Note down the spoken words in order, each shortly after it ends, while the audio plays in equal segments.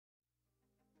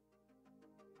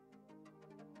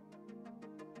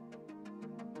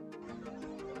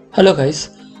Hello guys,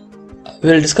 we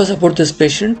will discuss about this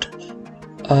patient,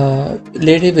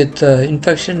 lady with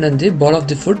infection and the ball of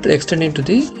the foot extending to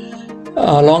the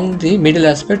along the middle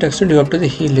aspect extending up to the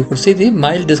heel. You could see the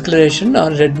mild discoloration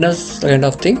or redness kind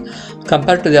of thing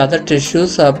compared to the other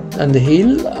tissues and the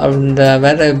heel, and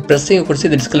where I'm pressing you could see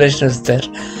the discoloration is there.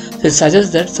 So it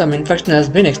suggests that some infection has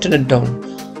been extended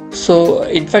down. So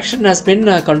infection has been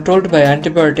controlled by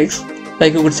antibiotics.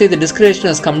 Like you could see the discoloration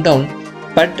has come down,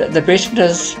 but the patient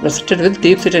has presented with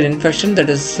deep-seated infection, that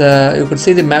is, you could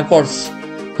see the maggots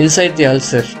inside the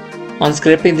ulcer on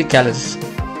scraping the callus.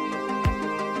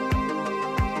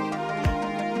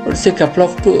 You could see a couple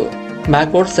of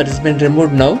maggots that has been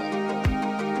removed now.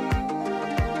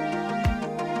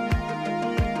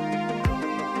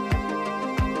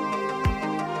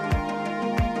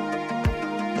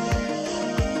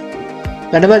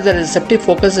 Whenever the receptive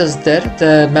focus is there,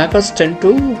 the maggots tend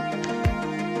to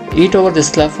eat over the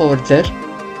slough over there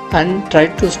and try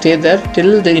to stay there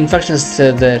till the infection is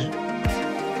there.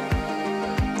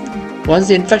 Once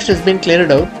the infection has been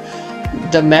cleared out,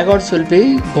 the maggots will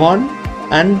be gone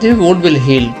and the wound will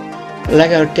heal.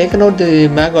 Like I have taken out the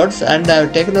maggots and I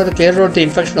have taken out cleared out the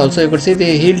infection also. You could see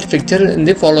the healed picture in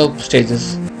the follow-up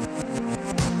stages.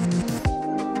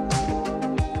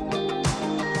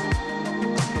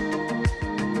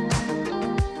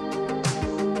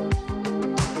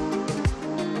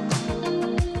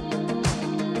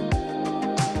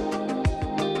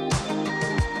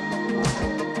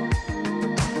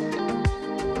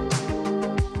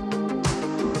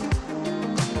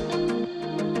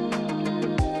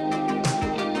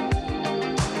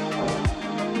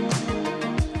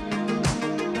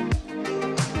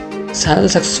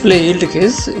 Successfully healed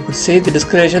case, you could see the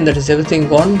discoloration, that is everything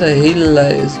gone, the heel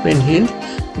is been healed.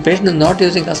 The patient is not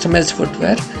using customized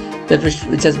footwear,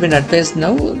 which has been advised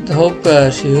now. I hope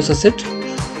she uses it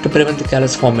to prevent the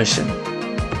callus formation.